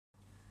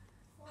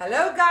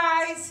Hello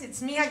guys,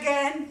 it's me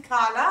again,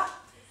 Carla.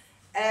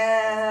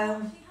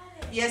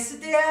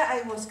 Yesterday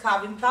I was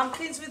carving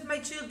pumpkins with my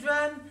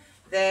children.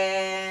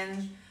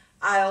 Then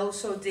I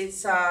also did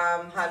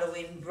some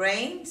Halloween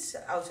brains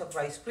out of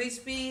Rice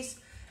Krispies.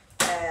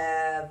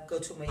 Go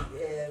to my,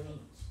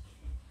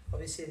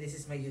 obviously this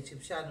is my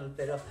YouTube channel,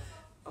 but I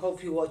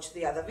hope you watch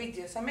the other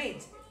videos I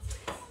made.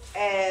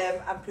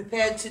 I'm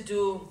prepared to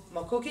do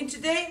more cooking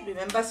today.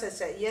 Remember, as I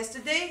said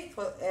yesterday,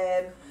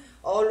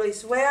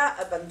 always wear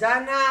a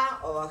bandana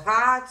or a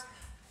hat,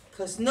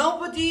 because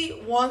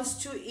nobody wants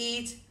to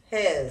eat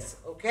hairs,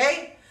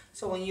 okay?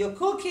 So when you're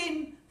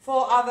cooking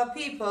for other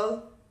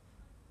people,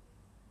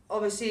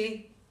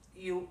 obviously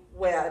you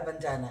wear a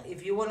bandana.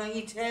 If you want to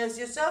eat hairs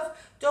yourself,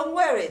 don't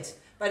wear it.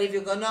 But if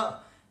you're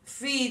gonna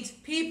feed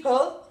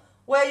people,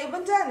 wear your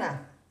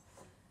bandana.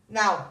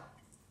 Now,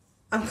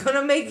 I'm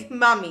gonna make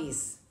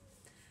mummies,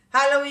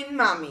 Halloween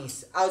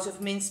mummies out of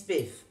minced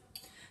beef.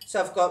 So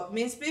I've got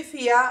minced beef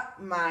here.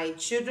 My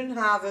children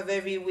have a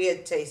very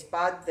weird taste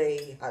bud.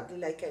 They hardly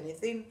like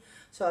anything.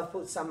 So I've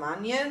put some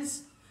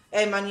onions.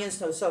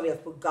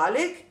 I've put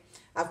garlic.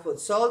 I've put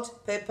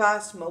salt, pepper,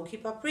 smoky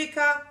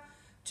paprika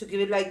to give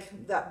it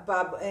like that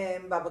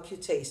barbecue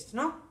taste,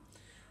 no?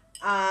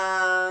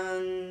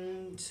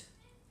 And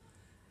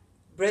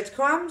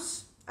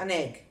breadcrumbs, an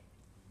egg.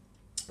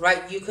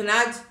 Right, you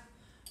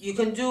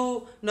can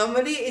do,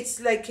 normally it's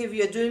like if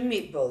you're doing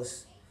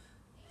meatballs.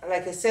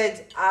 Like I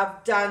said,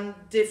 I've done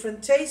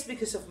different tastes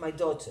because of my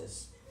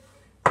daughters.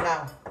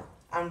 Now,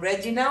 I'm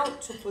ready now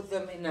to put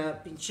them in a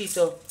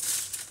pinchito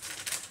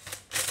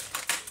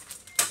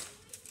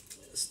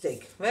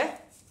stick. Where?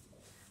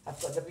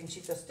 I've got the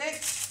pinchito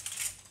stick.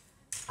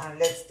 And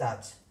let's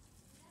start.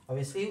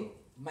 Obviously,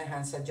 my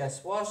hands are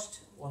just washed.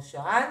 Wash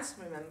your hands,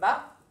 remember?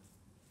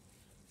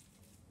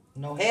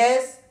 No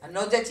hairs and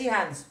no dirty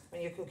hands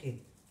when you're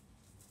cooking.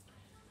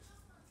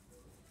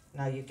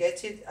 Now you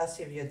get it as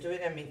if you're doing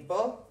a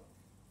meatball.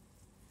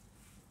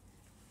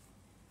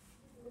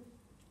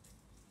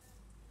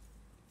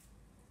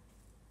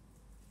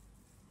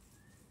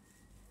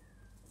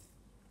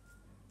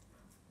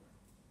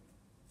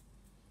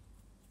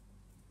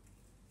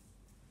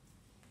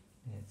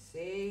 Let's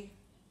see.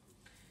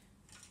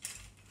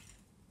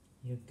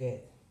 You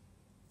get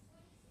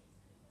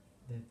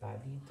the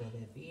palito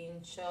de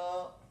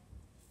pincho.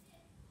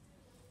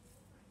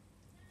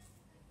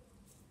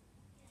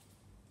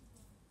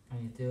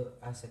 And you do it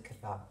as a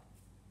kebab.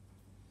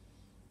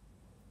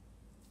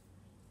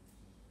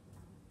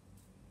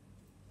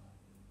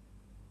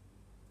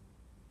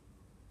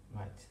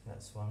 Right,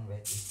 that's one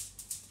ready.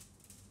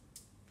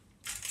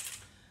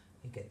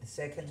 You get the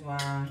second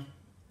one.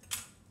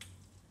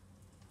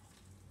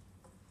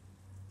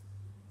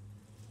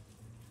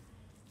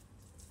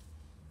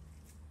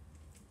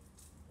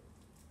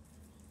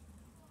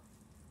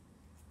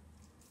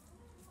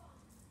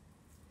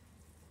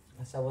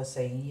 As I was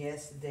saying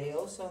yesterday,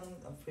 also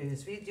on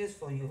previous videos,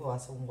 for you who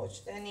hasn't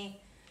watched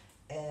any,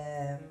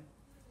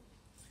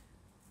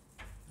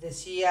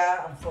 this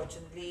year,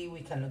 unfortunately,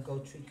 we cannot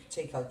go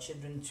take our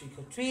children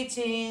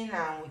trick-or-treating,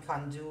 and we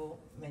can't do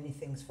many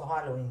things for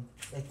Halloween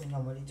like we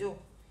normally do.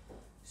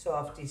 So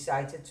I've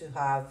decided to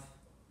have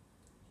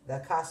the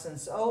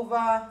cousins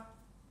over,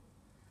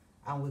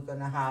 and we're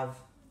gonna have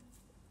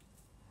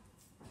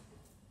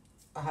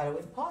a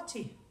Halloween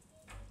party.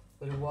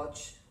 We'll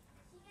watch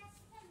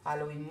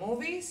Halloween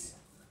movies.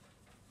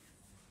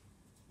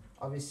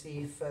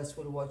 Obviously, first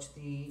we'll watch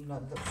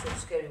not the so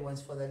scary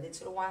ones for the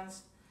little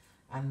ones,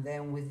 and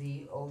then with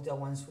the older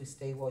ones we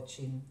stay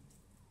watching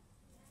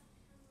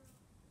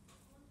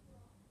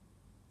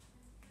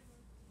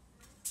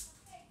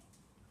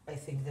I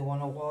think they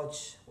want to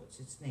watch, what's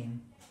its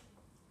name?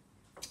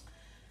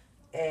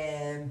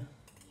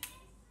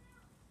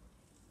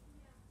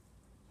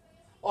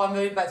 Oh, I'm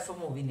very bad for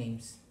movie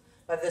names.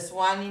 But there's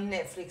one in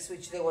Netflix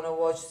which they want to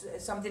watch,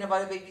 something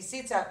about a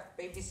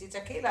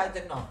babysitter killer, I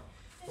don't know.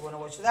 They want to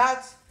watch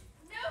that.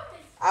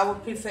 I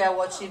would prefer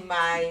watching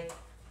my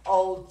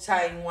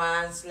old-time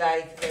ones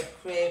like The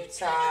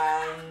Crypt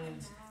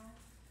and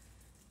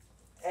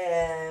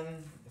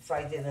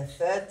Friday the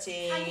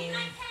 13th.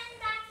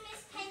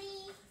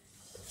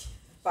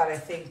 But I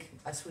think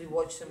as we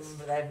watch them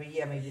every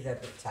year, maybe they're a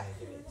bit tired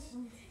of it.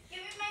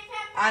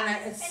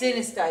 And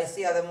Sinister is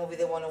the other movie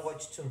they want to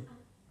watch too.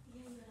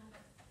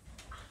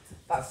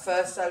 But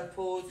first I'll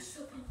put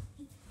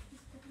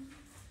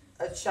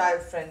a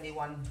child-friendly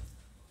one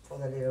for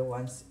the little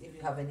ones. If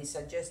you have any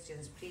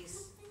suggestions,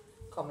 please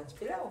comment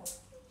below.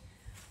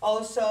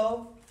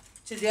 Also,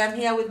 today I'm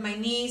here with my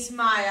niece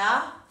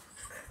Maya.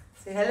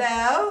 Say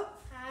hello.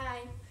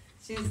 Hi.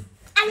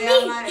 They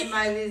are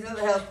my little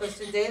helpers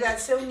today.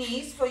 That's so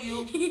nice for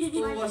you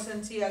who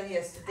wasn't here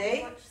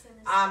yesterday.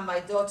 And my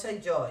daughter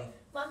Joy.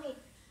 Mummy,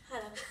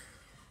 hello.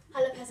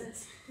 Hello,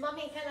 peasants.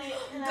 Mummy, can I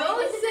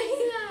Don't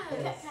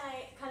say that.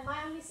 Can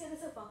I only see the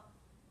super?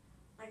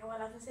 Like,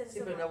 well, I can see the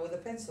super. But not with the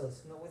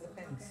pencils, not with the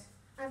pens.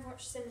 Okay. I've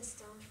watched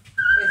Sinister.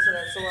 Okay, so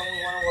that's the one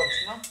we want to watch,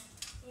 no?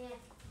 Yeah.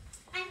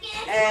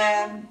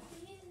 I'm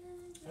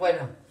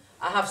Bueno,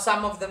 I have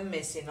some of them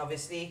missing,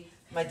 obviously.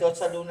 My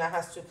daughter Luna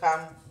has to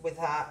come with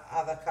her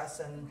other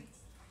cousin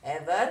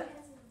Evan.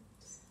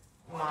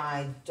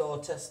 My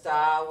daughter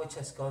Star, which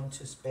has gone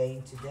to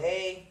Spain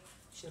today.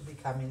 She'll be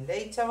coming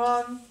later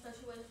on.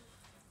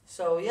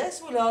 So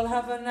yes, we'll all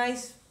have a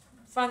nice,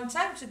 fun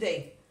time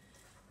today.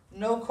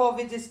 No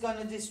COVID is going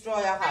to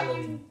destroy our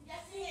Halloween.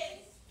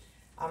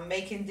 I'm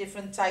making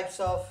different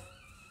types of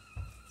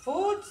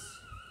foods.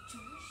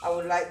 I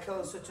would like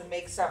also to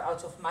make some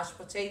out of mashed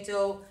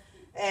potato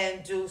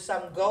and do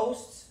some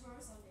ghosts.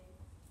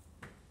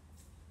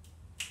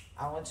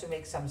 I want to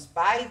make some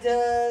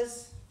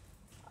spiders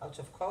out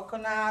of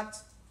coconut.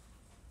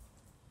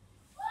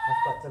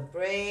 I've got the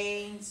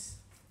brains.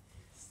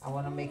 I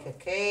want to make a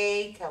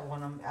cake.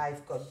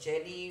 I've got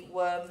jelly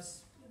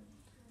worms.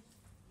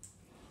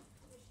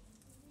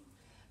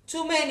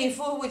 Too many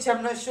food, which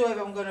I'm not sure if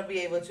I'm going to be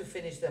able to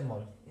finish them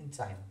all in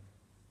time.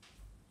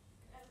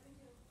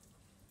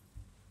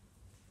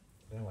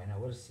 But when I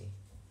will see.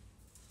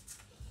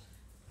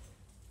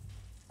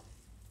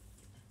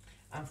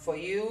 And for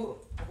you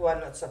who are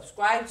not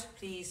subscribed,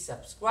 please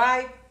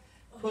subscribe.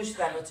 Push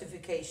that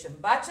notification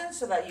button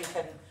so that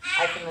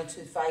I can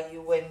notify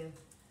you when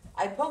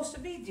I post a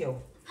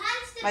video.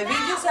 My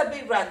videos are a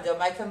bit random.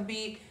 I can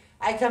be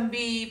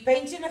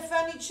painting a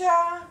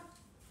furniture.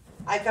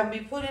 I can be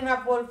putting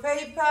up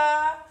wallpaper.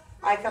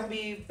 I can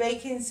be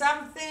baking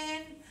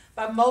something.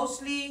 But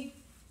mostly,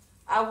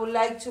 I would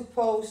like to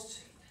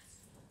post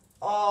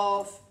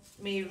of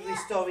me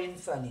restoring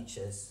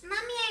furnitures.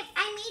 Mommy,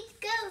 I made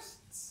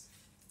ghosts.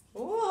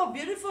 Oh, how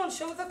beautiful.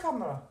 Show the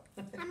camera.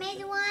 I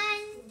made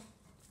one.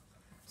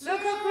 Look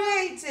how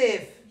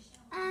creative.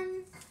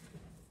 3.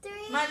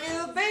 My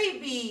little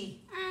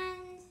baby.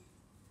 And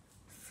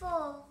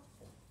 4.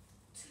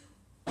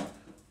 There we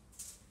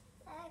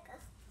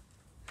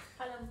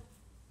go.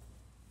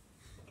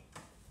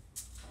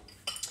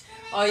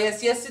 Oh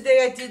yes,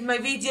 yesterday I did my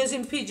videos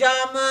in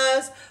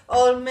pajamas,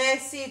 all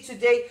messy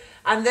today.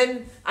 And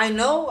then I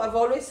know, I've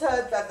always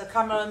heard that the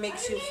camera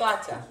makes you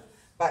fatter.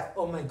 But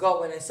oh my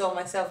God, when I saw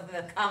myself in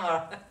the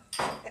camera.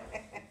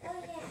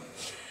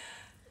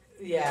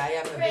 Yeah, I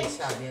am a bit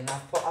shabby and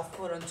I've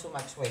put on too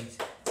much weight.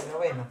 Pero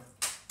bueno,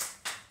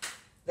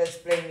 let's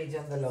blame it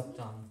on the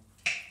lockdown.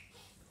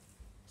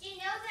 Do you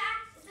know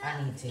that?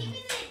 I'm eating. Give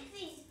me the lid,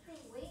 please.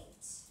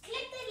 Wait.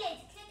 Click the lid.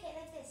 Click it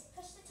like this.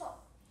 Push the top.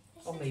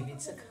 Push Or the maybe top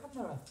it's a of the lid.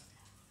 camera.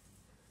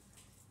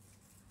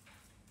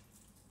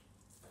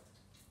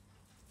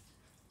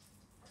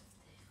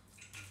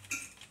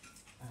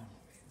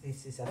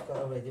 This is, I've got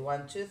already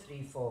 1, 2,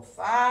 3, 4,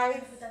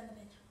 5.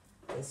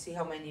 Let's see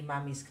how many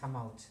mummies come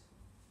out.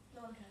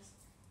 No one cares.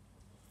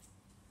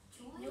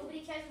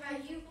 Nobody cares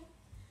about you.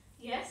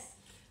 Yes?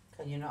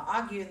 Can you not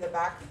argue in the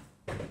back?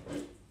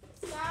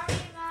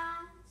 Sorry,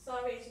 Mom.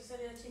 Sorry, it's just a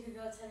little cheeky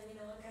girl telling me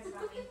no one cares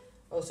about me.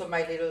 Also,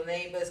 my little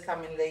neighbor's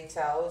coming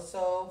later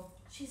also.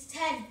 She's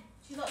 10.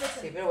 She's not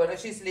Sí, little. pero bueno,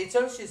 she's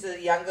little, she's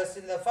the youngest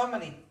in the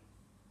family.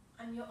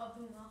 And you're a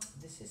boomer.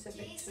 This is a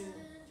bit Jason too... Derulo.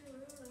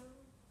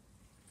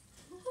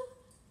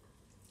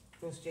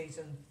 Who's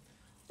Jason?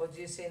 What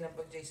do you say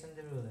about Jason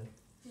Derulo?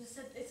 She just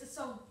said it's a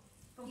song.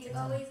 From He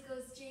TikTok. always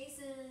goes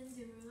Jason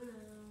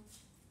Derulo.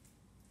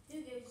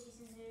 Who goes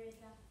Jason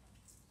Derulo?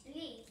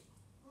 Lee.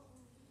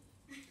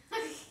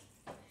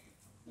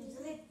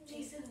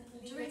 Jason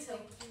Derulo.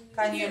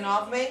 Can you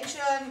not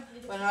mention?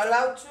 We're not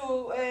allowed to,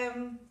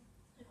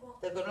 Like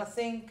what? they're gonna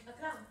think A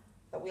clown.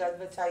 that we're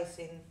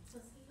advertising.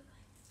 What's he look like?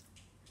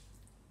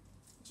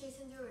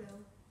 Jason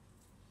Derulo.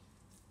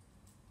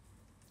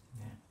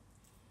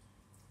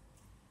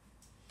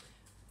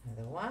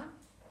 Another one.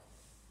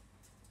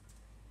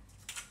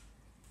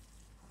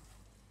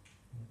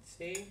 Let's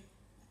see.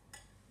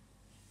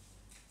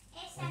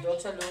 My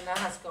daughter Luna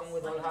has come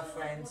with all her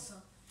friends,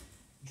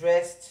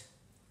 dressed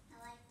I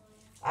like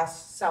Luna.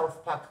 as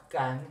South Park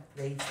gang.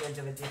 They each went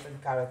of a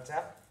different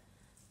character.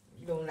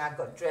 Luna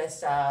got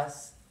dressed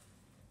as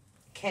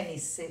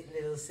Kenny's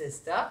little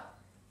sister,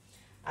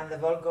 and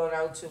they've all gone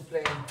out to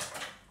play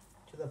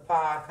to the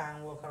park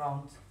and walk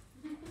around.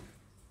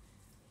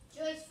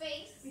 Joy's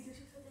face. We do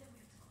two so there.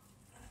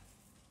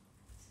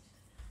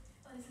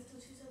 Oh, this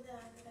is two so there. I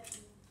bet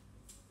you.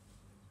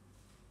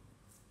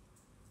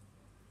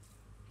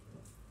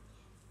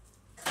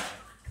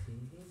 Oh,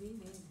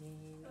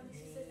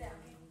 this is there.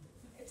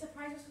 It's a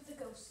prize with the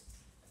ghosts.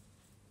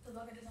 The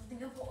logger did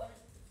something important.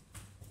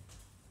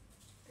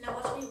 Now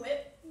watch me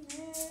whip. Watch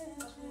me.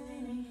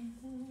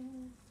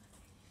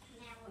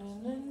 Now watch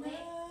me. Whip.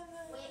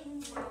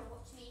 Now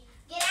watch me.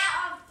 Get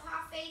out of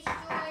her face,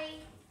 Joy.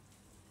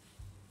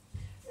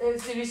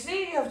 Seriously,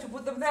 you have to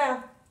put them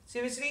there.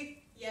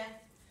 Seriously? Yeah.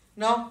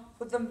 No,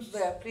 put them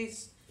there,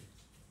 please.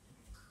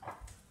 Why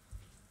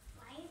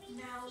are we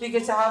Now.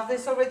 Because I have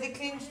this already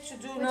cleaned to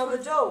do now the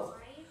dough.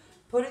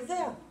 Put it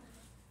there.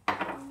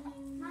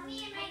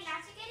 Mommy, am I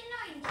allowed to get an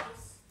orange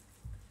juice?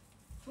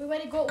 We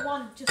already got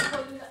one. Just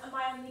what you and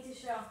I need to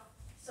share.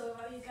 So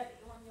you get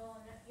it on your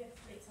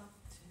later.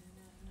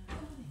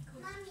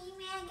 Mommy,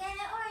 may I get an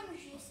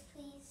orange juice,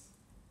 please?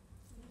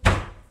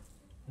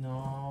 No.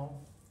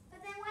 But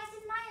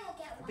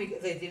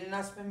They didn't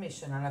ask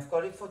permission, and I've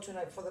got it for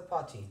tonight for the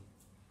party.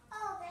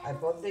 Oh, I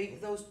bought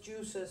those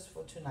juices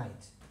for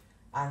tonight.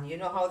 And you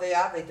know how they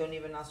are, they don't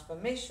even ask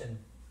permission.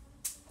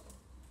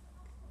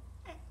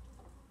 I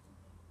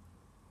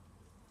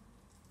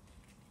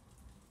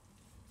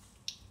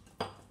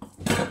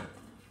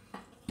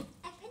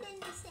put it in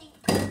the sink.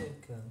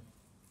 Good girl.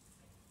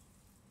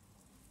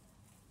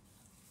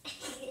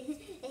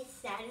 It's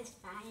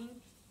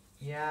satisfying.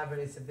 Yeah, but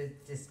it's a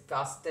bit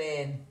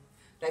disgusting.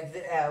 Like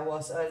I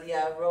was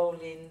earlier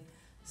rolling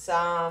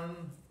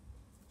some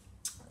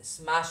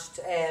smashed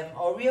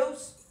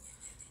Oreos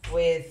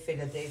with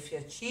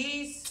Philadelphia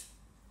cheese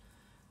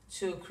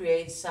to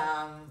create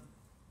some.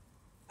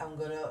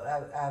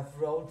 I've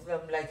rolled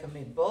them like a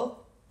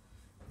meatball.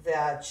 They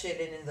are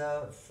chilling in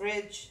the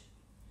fridge,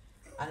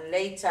 and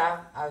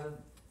later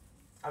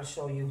I'll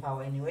show you how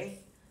anyway.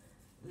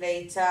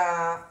 Later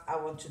I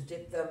want to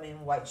dip them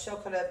in white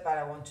chocolate, but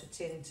I want to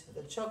tint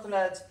the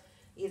chocolate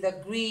either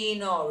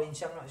green or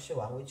orange, I'm not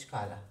sure which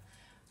color.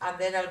 And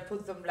then I'll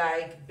put them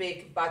like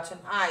big button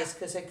eyes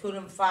because I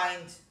couldn't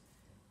find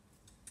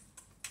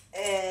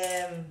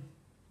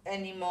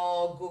any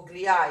more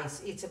googly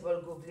eyes,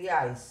 eatable googly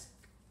eyes.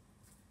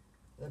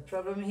 The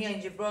problem here in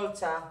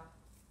Gibraltar,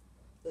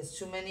 there's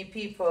too many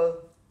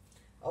people,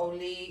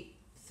 only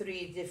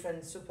 3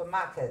 different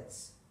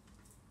supermarkets,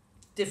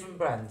 different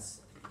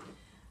brands.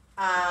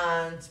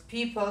 And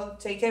people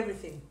take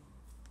everything.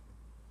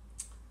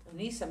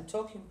 Denise, I'm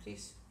talking,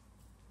 please.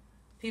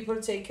 People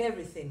take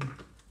everything.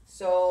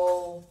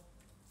 So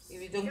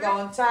if you don't go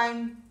on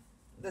time,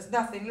 there's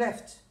nothing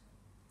left.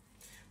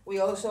 We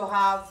also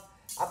have,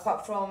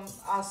 apart from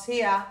us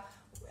here,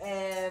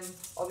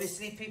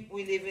 obviously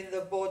we live in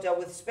the border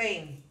with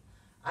Spain,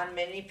 and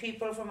many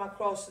people from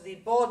across the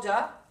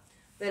border,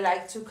 they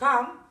like to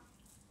come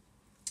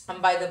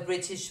and buy the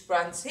British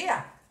brands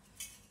here.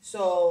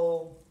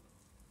 So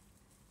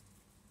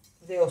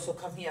they also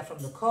come here from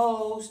the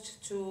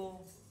coast to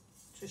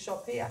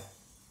shop here.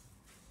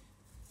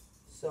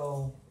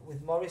 So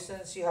with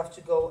Morrison's you have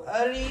to go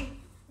early,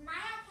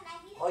 Maya, can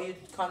I be or you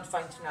can't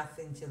find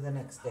nothing till the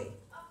next day.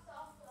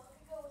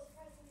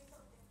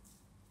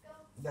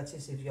 That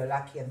is if you're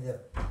lucky and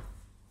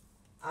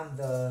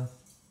the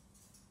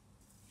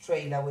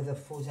trailer with the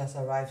food has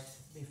arrived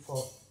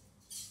before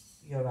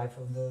you arrive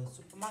from the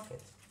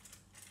supermarket.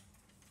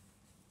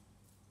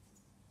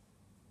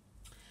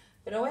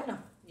 Pero bueno,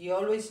 you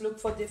always look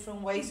for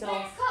different ways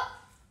of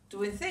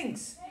doing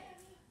things.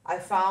 I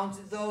found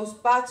those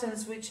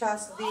buttons which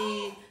has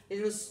the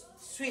little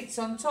sweets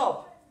on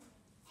top,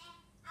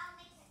 I'll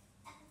make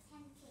a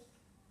pretend cake.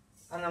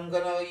 and I'm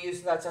gonna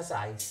use that as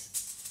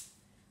ice.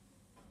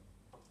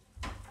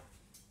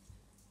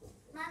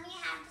 Mummy,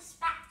 have the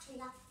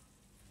spatula.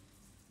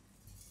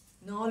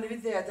 No, leave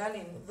it there,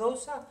 darling.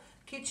 Those are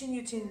kitchen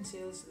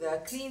utensils. They are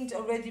cleaned,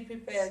 already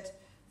prepared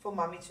for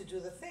mommy to do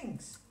the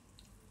things.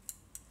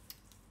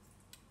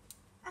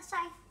 Oh,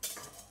 sorry.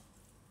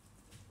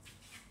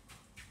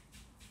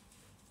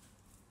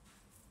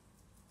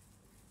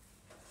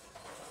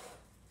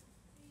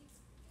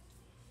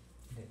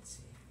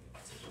 Let's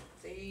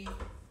see.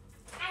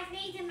 I've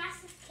made a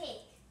massive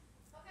cake.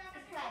 Okay, I'm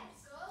With ready.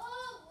 plums. Go.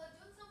 We'll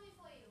do something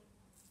for you.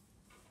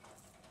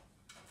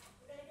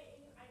 We're gonna get a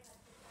new iPad.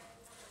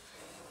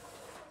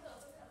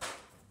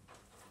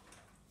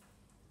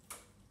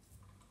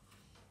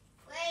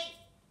 Wait,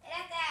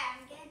 right there.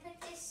 I'm going to put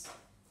this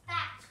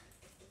back.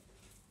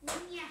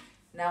 Yeah.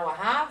 Now I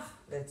have,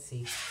 let's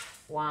see,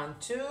 1,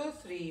 2,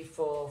 3,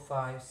 4,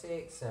 5,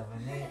 6, 7,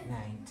 8,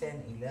 9,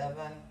 10,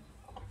 11.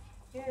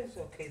 Yeah, it's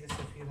okay, there's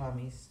a few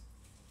mummies.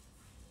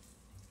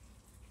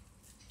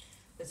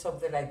 Let's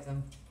hope they like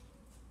them.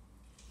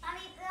 Mummy,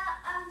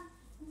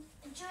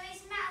 the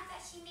Joy's mouth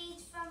that she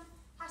made from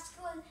her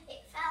school,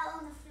 it fell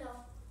on the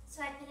floor.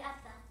 So I put it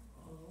up there.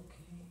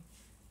 Okay.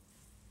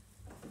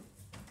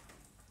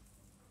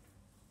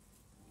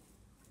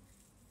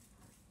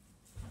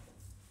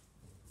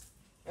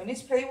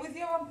 Eunice, play with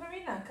your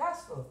Amperina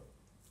castle.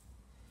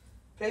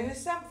 Play with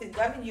something.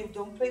 Darling, you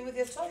don't play with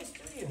your toys,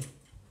 do you?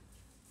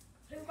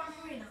 Play with my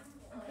Marina.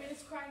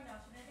 Marina's crying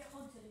now. She's gonna get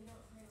haunted and you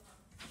don't play with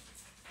her.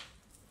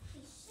 She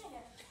should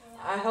have.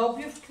 I hope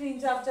you've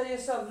cleaned after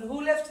yourself.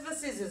 Who left the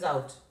scissors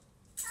out?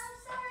 I'm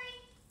sorry.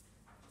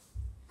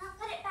 I'll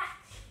put it back.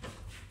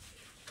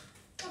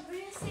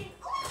 Marina's saying,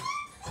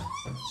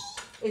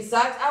 Is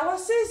that our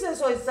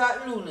scissors or is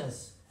that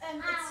Luna's?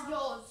 it's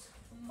yours,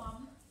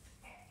 Mum.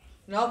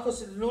 No,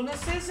 because Luna's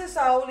scissors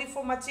are only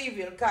for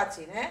material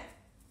cutting, eh?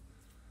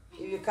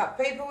 If you cut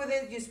paper with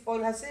it, you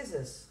spoil her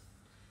scissors.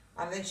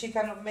 And then she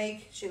cannot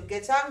make, she'll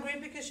get angry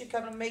because she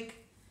cannot make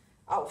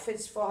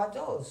outfits for her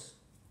dolls.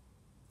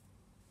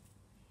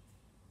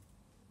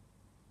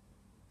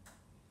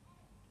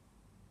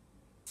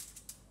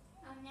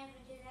 I'll never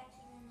do that to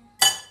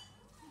Luna.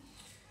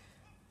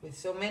 With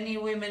so many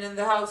women in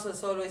the house,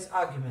 there's always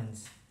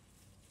arguments.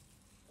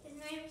 There's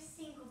no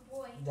single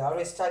boy. They're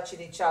always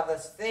touching each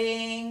other's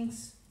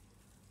things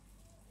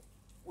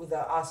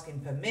without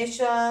asking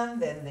permission.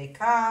 Then they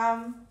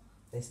come,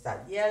 they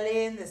start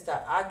yelling, they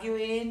start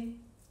arguing.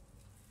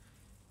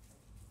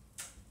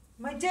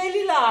 My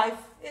daily life,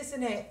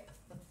 isn't it?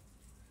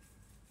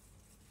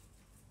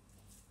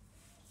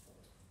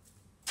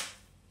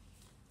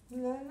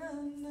 La, la,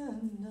 la,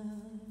 la.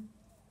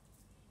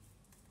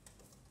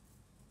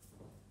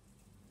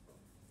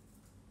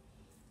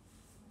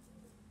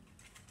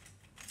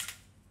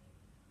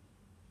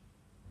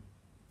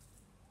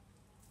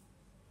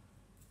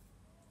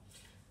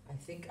 I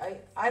think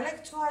I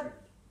like to add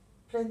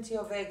plenty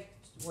of egg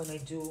when I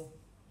do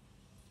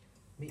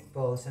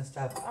meatballs and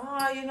stuff.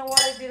 Ah, you know what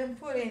I didn't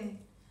put in?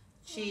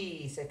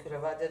 Cheese. I could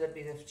have added a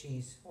bit of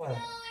cheese. Well, No,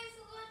 I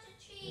forgot the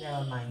cheese.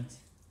 never mind.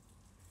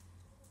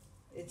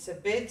 It's a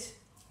bit.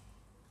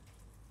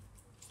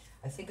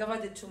 I think I've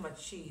added too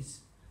much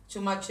cheese,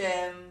 too much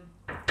egg,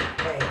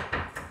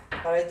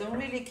 but I don't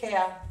really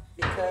care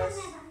because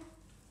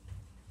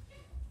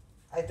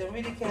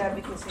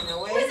in a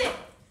Who is way it?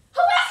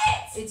 Who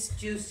is it? it's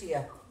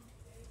juicier.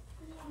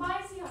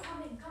 Why is he not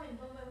coming? Coming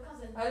from my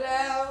cousin.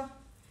 Hello,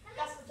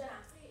 That's for Jenna.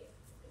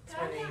 it's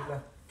my neighbor.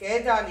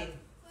 Okay, darling.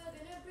 We're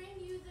gonna bring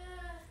you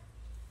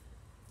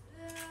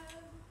the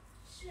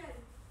shell.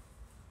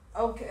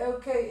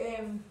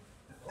 Okay,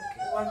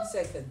 1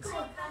 second. Come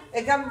on,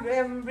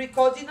 I'm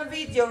recording a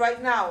video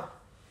right now.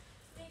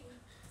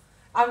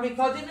 I'm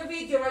recording a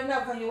video right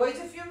now. Can you wait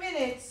a few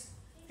minutes,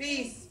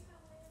 please?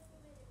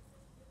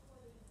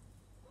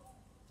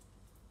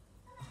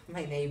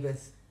 My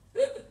neighbors.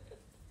 What was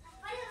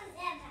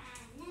that?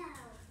 No.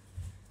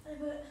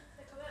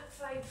 They're coming at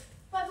 5.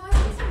 By the way,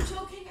 please, I'm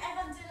joking.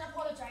 Evan didn't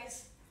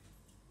apologise.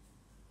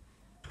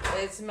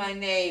 It's my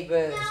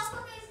neighbors. No,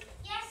 because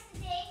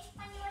yesterday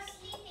when you were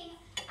sleeping,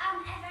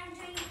 Evan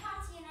during the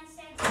party, and I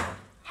said,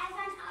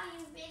 Evan, are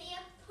you really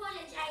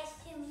apologise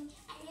to me?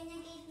 And then I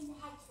gave him the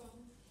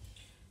headphone.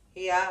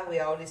 Yeah, we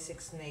are only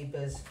 6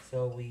 neighbors,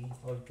 so we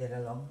all get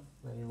along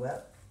very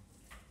well.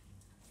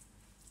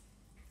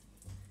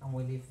 And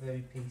we live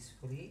very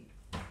peacefully.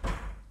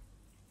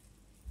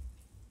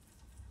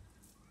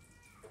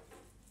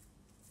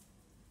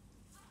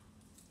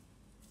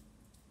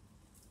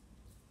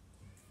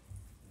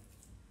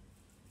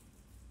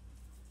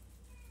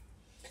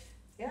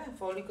 Yeah,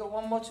 I've only got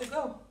 1 more to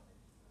go.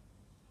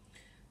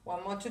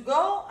 1 more to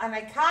go, and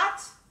I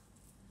cut.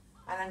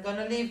 And I'm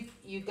gonna leave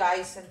you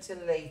guys until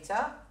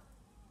later.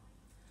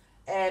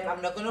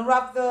 I'm not gonna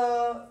wrap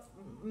the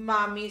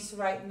mummies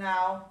right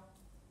now.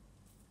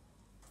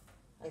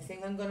 I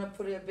think I'm gonna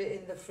put it a bit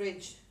in the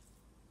fridge.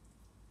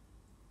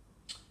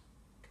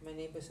 My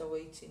neighbors are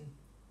waiting.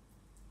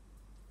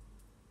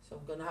 So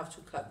I'm gonna have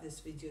to cut this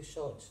video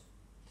short.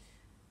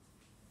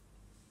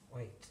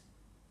 Wait.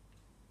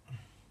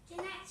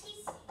 Jeanette,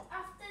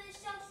 after the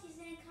show, she's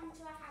going to come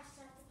to our house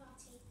to have the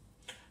party.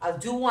 I'll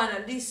do one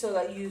at least so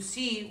that you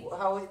see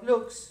how it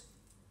looks.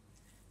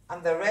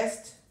 And the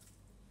rest,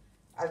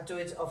 I'll do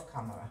it off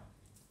camera.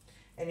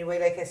 Anyway,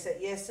 like I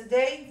said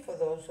yesterday, for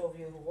those of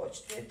you who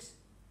watched it,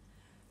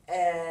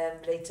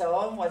 later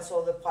on, once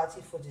all the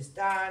party food is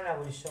done, I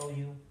will show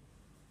you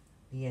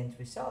the end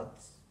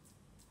results,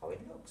 how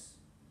it looks.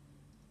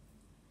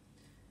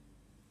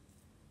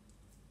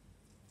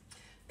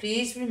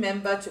 Please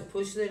remember to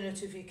push the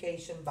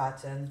notification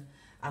button,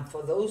 and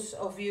for those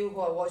of you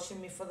who are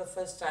watching me for the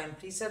first time,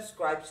 please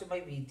subscribe to my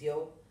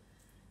video,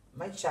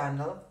 my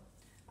channel,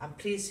 and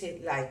please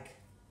hit like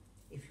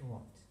if you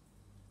want.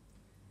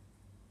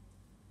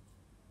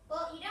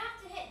 Well, you don't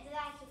have to hit the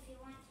like if you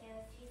want to.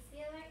 If you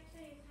feel like to,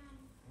 you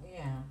can.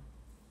 Yeah.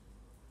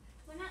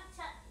 We're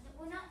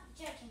not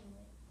judging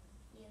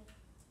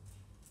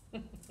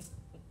you.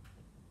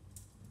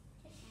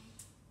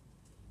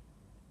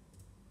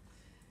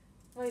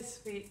 My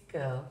sweet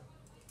girl.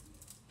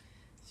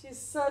 She's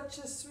such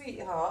a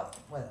sweetheart.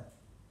 Well,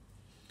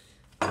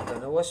 I'm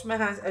gonna wash my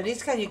hands. At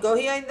least can you go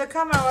here in the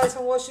camera while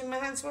I'm washing my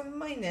hands from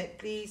my neck,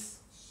 please?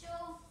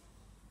 Sure.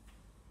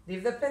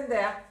 Leave the pen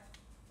there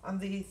on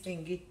the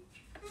thingy.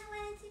 I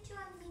wanted to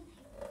join me.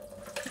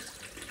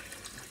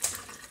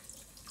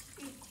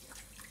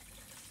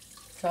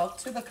 Talk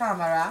to the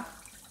camera.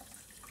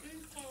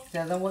 Okay.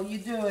 Tell them what you're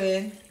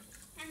doing.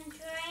 I'm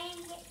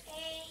drawing a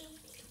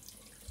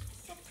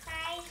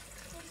surprise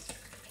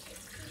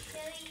to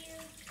show you.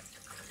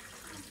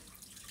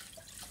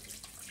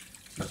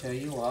 To show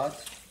you what?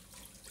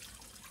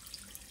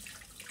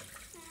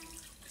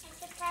 A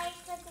surprise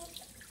for the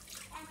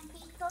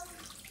people.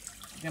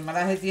 Que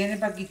mala se tiene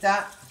para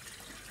quitar.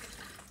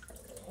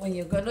 When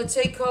you're gonna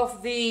take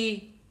off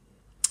the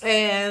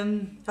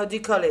how do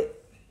you call it?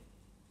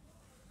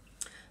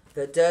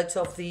 The dirt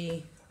of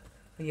the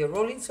when you're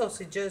rolling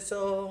sausages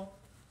or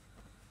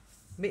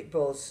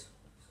meatballs.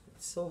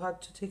 It's so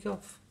hard to take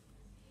off.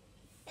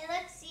 It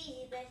looks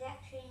easy, but it's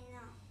actually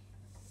not.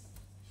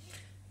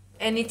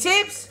 Any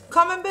tips?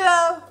 Comment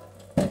below.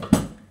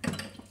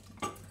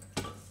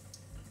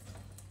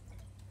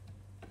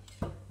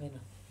 Bueno,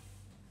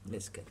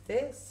 let's get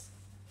this.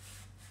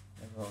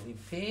 The rolling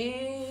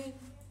pin.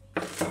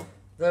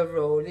 The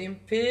rolling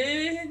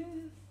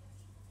pin.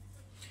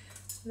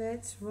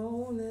 Let's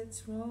roll,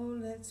 let's roll,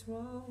 let's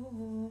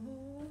roll.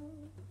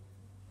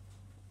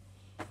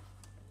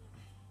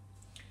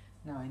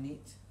 Now I need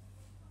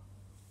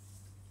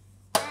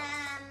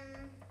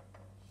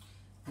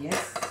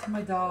Yes,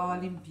 my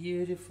darling,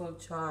 beautiful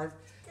child.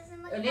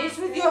 Doesn't look At least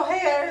that with good. your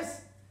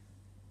hairs,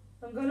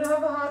 I'm gonna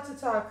have a heart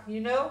attack,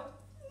 you know?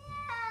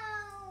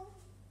 No.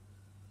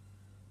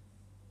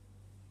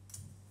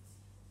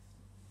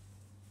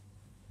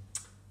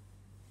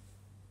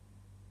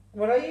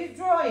 What are you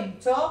drawing?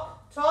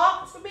 Talk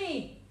to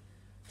me.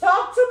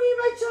 Talk to me,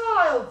 my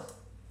child.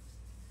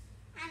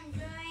 I'm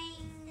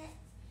drawing.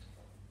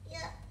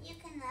 You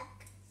can look.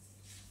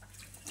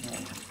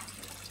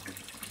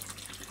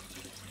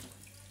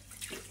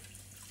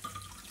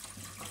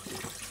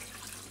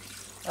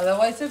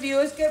 Otherwise the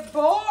viewers get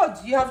bored.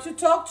 You have to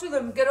talk to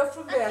them. Get up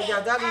from there, Okay,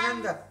 yeah, darling,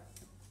 Anda.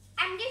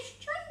 I'm just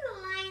drawing the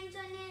lines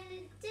on it.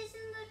 It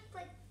doesn't look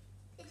like.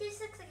 It just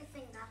looks like a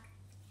finger.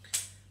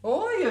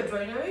 Oh, you're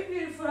drawing a very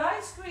beautiful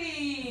ice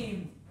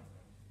cream.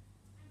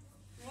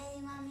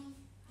 Really, mommy?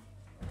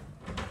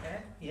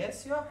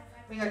 Yes, you are.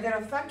 Mira, get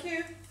up. Thank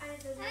you. I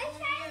was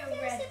trying to do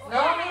a surprise. No,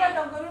 Mira,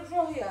 I'm going to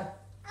draw here.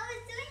 I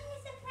was doing a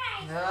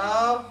surprise.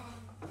 No.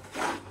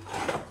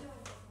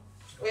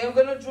 Wait, I'm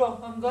gonna draw.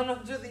 I'm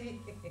gonna do the.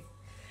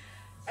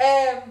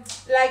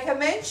 Like I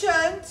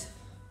mentioned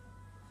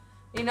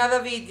in other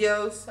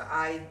videos,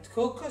 I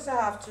cook because I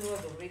have to. I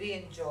don't really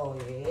enjoy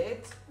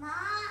it. Mom.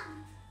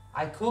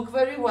 I cook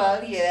very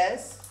well,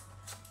 yes.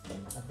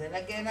 But then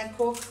again, I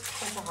cook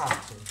because I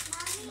have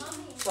to.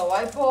 Mommy. So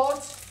I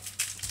bought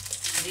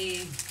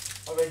the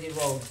already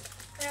rolled.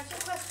 Can I ask you a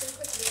question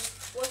quickly?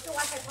 What's the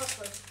Wi-Fi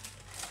password?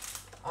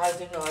 I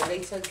don't know.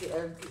 Later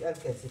I'll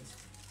get it.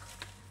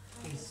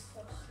 Please.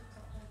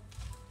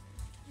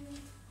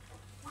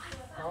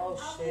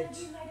 Oh shit.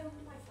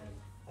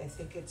 I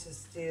think it's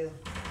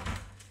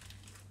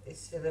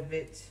still a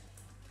bit.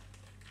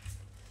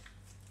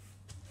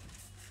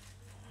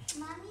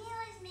 Mommy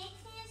was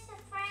making a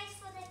surprise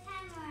for the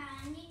camera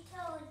and you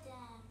told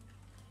them.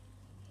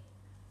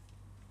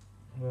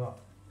 Well,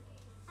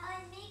 I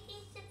was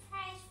making a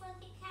surprise for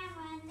the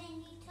camera and then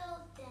you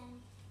told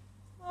them.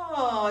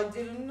 oh, I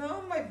didn't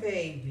know, my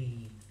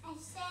baby. I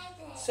said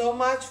it. So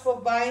much for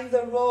buying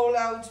the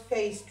roll-out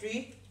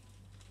pastry.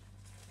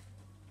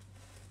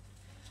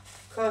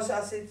 Because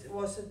as it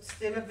was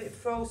still a bit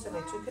frozen,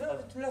 I took it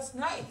out last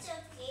night. It's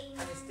okay,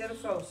 And it's still Mommy.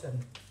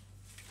 frozen.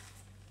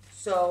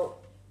 So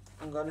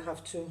I'm gonna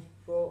have to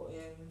roll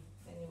in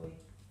anyway.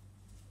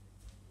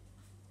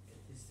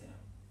 Get this down.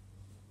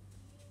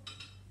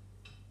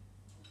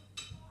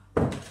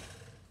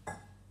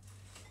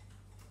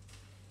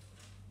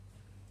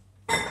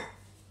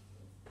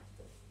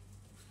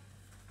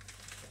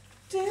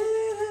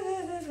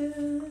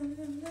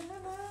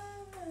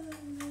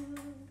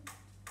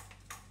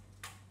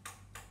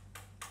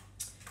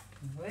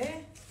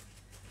 Beh,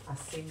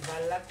 así va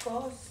la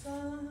cosa.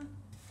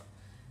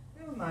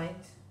 Never mind.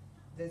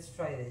 Let's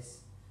try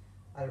this.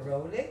 I'll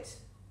roll it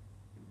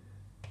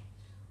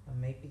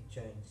and make it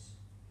joints.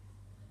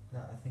 No,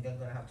 I think I'm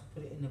gonna have to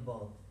put it in a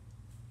bowl.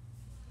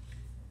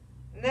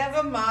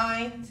 Never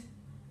mind.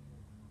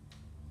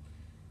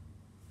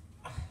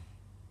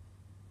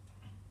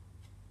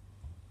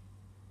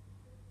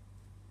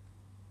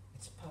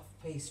 It's puff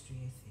pastry,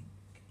 I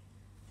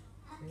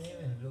think. Didn't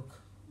even look.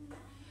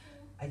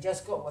 I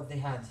just got what they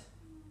had.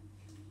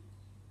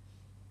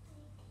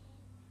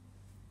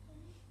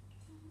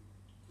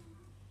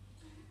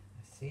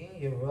 See,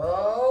 you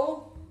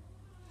roll.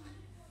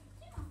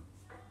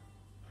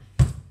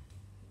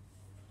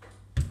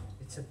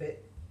 It's a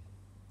bit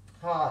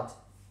hard.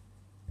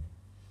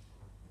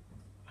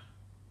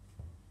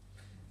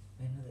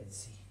 Now let's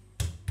see.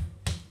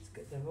 Let's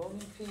get the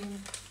rolling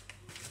pin.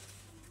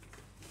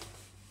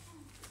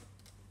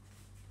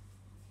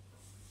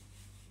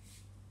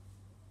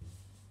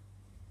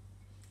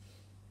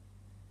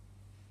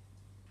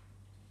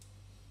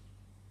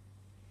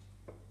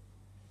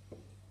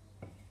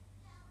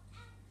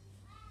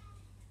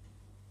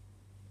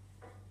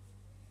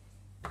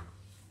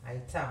 Ahí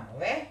estamos,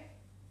 ¿ves?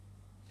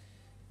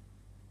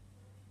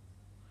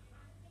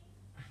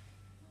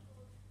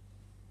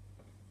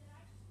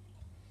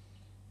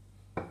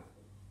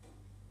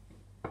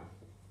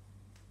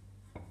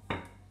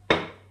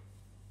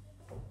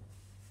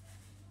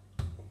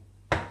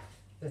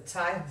 The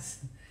tiles,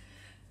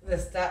 the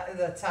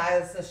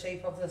tiles, the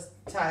shape of the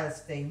tiles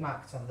stay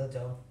marked on the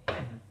dough.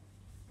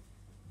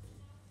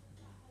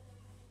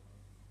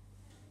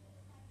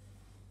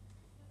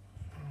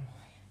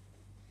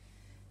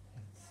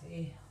 Let's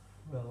see,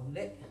 roll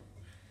it,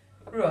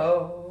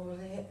 roll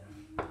it,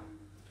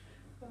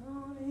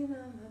 roll it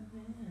on the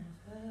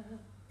river,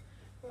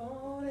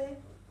 roll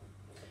it,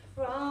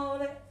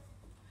 roll it,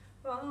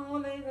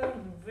 roll it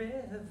on the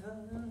river.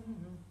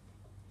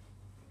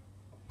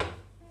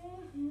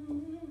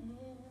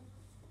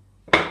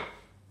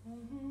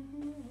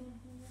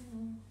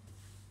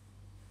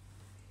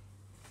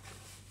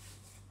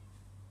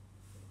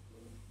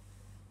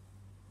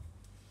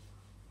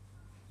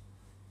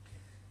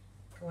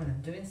 Go on,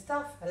 I'm doing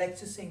stuff. I like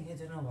to sing, I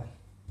don't know why.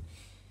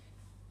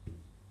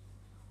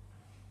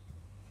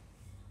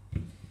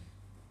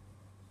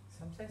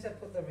 Sometimes I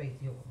put the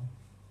radio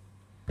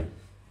on.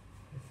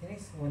 thing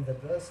is, when the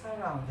girls are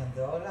around and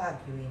they're all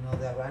arguing or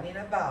they're running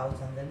about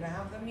and then I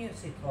have the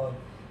music on,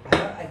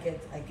 I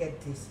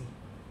get dizzy.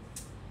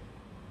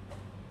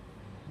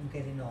 I'm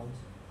getting old.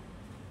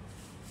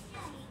 No,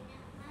 you're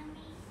not,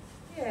 Mummy.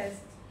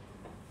 Yes.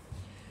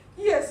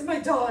 Yes, my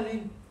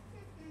darling.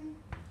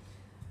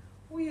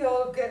 We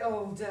all get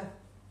older.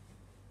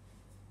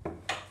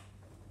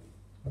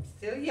 I'm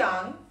still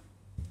young.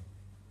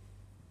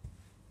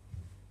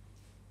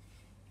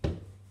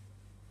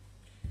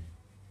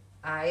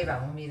 Ahí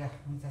vamos, mira.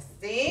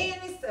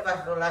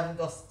 Vas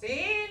rolando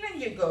thin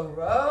and you go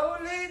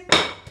rolling.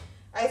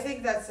 I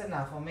think that's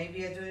enough, or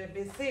maybe I do it a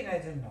bit thin, I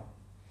don't know.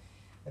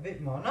 A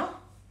bit more, no?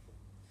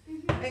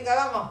 Venga,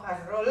 vamos. A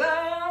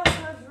rolar,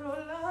 a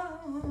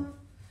rolar.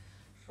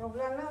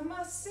 Rolar la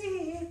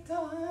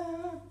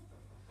masita.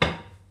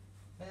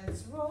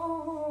 Let's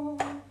roll.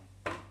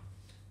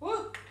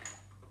 Woo.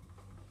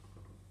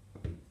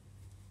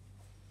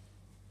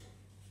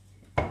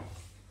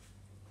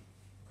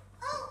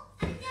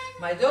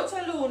 My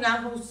daughter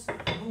Luna,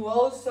 who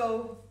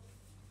also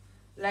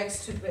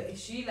likes to bake,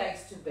 she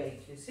likes to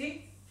bake, you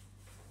see?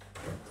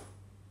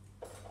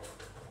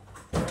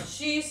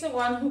 She's the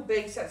one who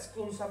bakes at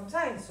school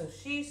sometimes, so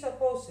she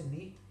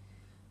supposedly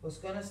was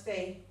gonna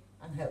stay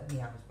and help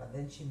me out, but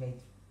then she made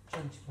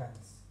change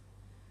plans.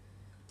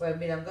 Well, I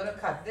mean, I'm gonna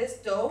cut this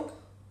dough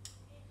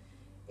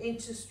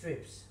into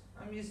strips.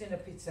 I'm using a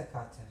pizza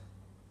cutter.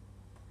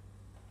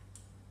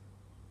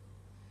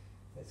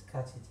 Let's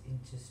cut it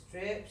into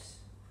strips.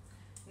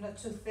 Not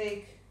too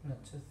thick,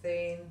 not too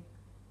thin.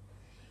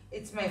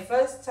 It's my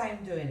first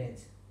time doing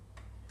it.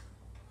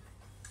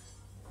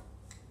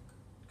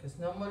 Because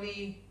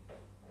normally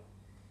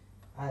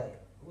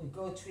we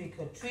go trick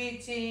or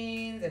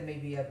treating, then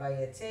maybe I buy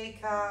a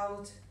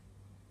takeout,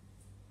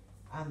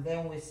 and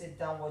then we sit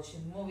down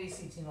watching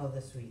movies, eating all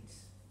the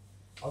sweets.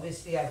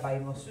 Obviously, I buy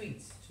more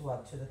sweets to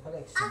add to the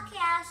collection. Okay,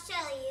 I'll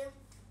show you.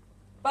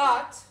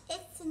 But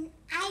It's an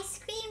ice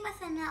cream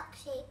with a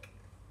milkshake.